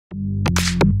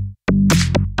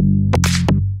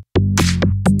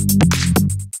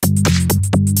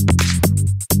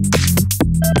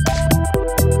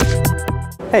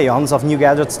Hey, Hans of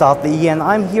NewGadgets.de, and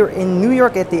I'm here in New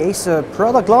York at the Acer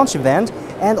product launch event.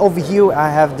 And over here I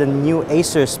have the new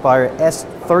Acer Aspire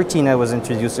S13 that was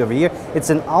introduced over here. It's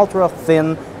an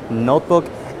ultra-thin notebook,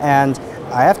 and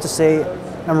I have to say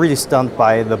I'm really stunned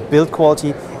by the build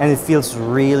quality, and it feels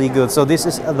really good. So this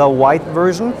is the white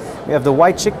version. We have the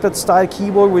white chiclet style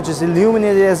keyboard, which is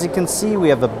illuminated, as you can see. We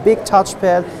have a big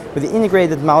touchpad with the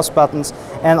integrated mouse buttons,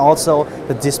 and also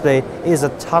the display is a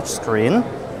touchscreen.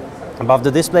 Above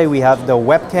the display we have the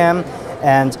webcam,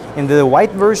 and in the white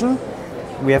version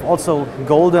we have also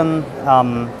golden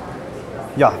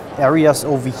areas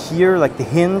over here, like the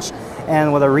hinge.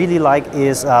 And what I really like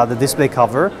is the display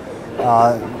cover.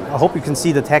 I hope you can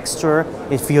see the texture.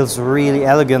 It feels really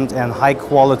elegant and high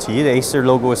quality. The Acer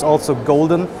logo is also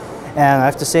golden, and I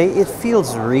have to say it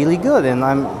feels really good, and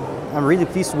I'm really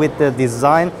pleased with the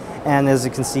design. And as you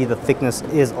can see, the thickness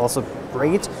is also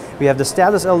great. We have the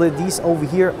status LEDs over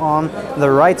here on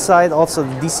the right side, also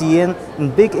the DC in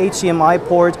and big HDMI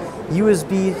port,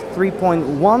 USB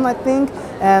 3.1 I think,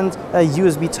 and a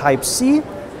USB Type-C.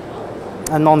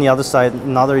 And on the other side,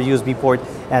 another USB port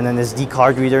and an SD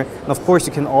card reader. And of course,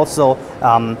 you can also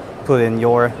put in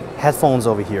your headphones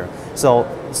over here. So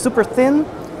super thin,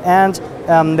 and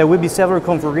there will be several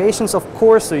configurations, of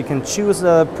course, so you can choose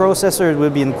a processor. It will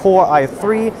be in Core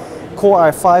i3, Core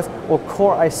i5 or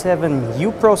Core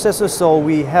i7U processor, so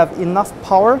we have enough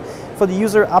power for the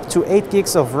user, up to 8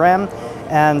 gigs of RAM,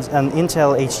 and an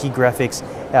Intel HD graphics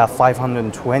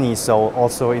 520, so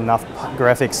also enough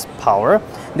graphics power.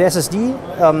 The SSD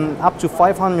up to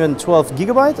 512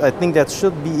 gigabyte, I think that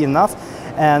should be enough,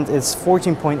 and it's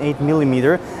 14.8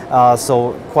 millimeter,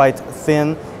 so quite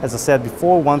thin, as I said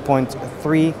before,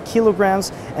 1.3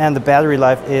 kilograms, and the battery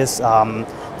life is,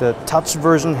 the touch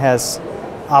version has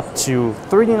up to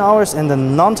 13 hours and the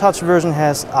non-touch version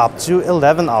has up to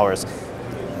 11 hours.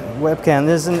 Webcam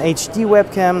is an HD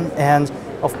webcam, and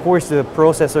of course the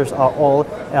processors are all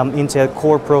Intel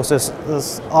Core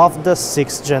processors of the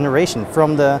 6th generation.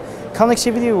 From the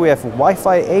connectivity we have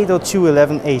Wi-Fi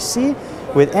 802.11ac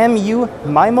with MU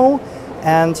MIMO,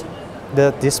 and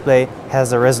the display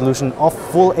has a resolution of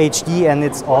Full HD, and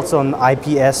it's also an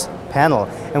IPS panel.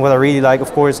 And what I really like,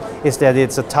 of course, is that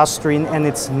it's a touchscreen and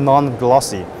it's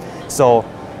non-glossy. So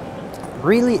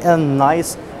really a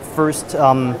nice first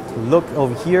look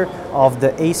over here of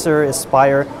the Acer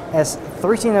Aspire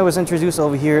S13 that was introduced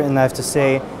over here, and I have to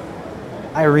say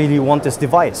I really want this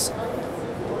device,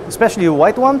 especially the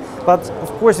white one. But of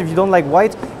course, if you don't like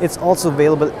white, it's also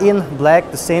available in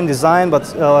black, the same design, but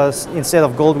instead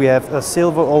of gold we have a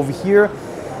silver over here.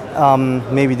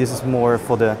 Maybe this is more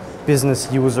for the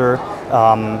business user,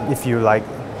 if you like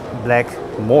black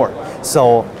more.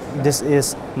 So this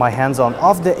is my hands-on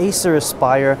of the Acer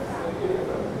Aspire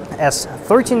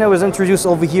S13 that was introduced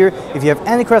over here. If you have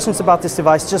any questions about this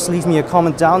device, just leave me a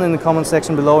comment down in the comment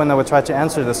section below, and I will try to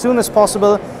answer it as soon as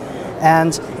possible.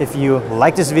 And if you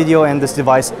like this video and this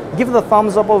device, give it a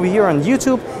thumbs up over here on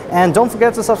YouTube, and don't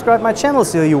forget to subscribe my channel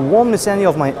so you won't miss any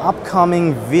of my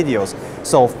upcoming videos.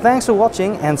 So thanks for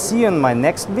watching, and see you in my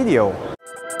next video.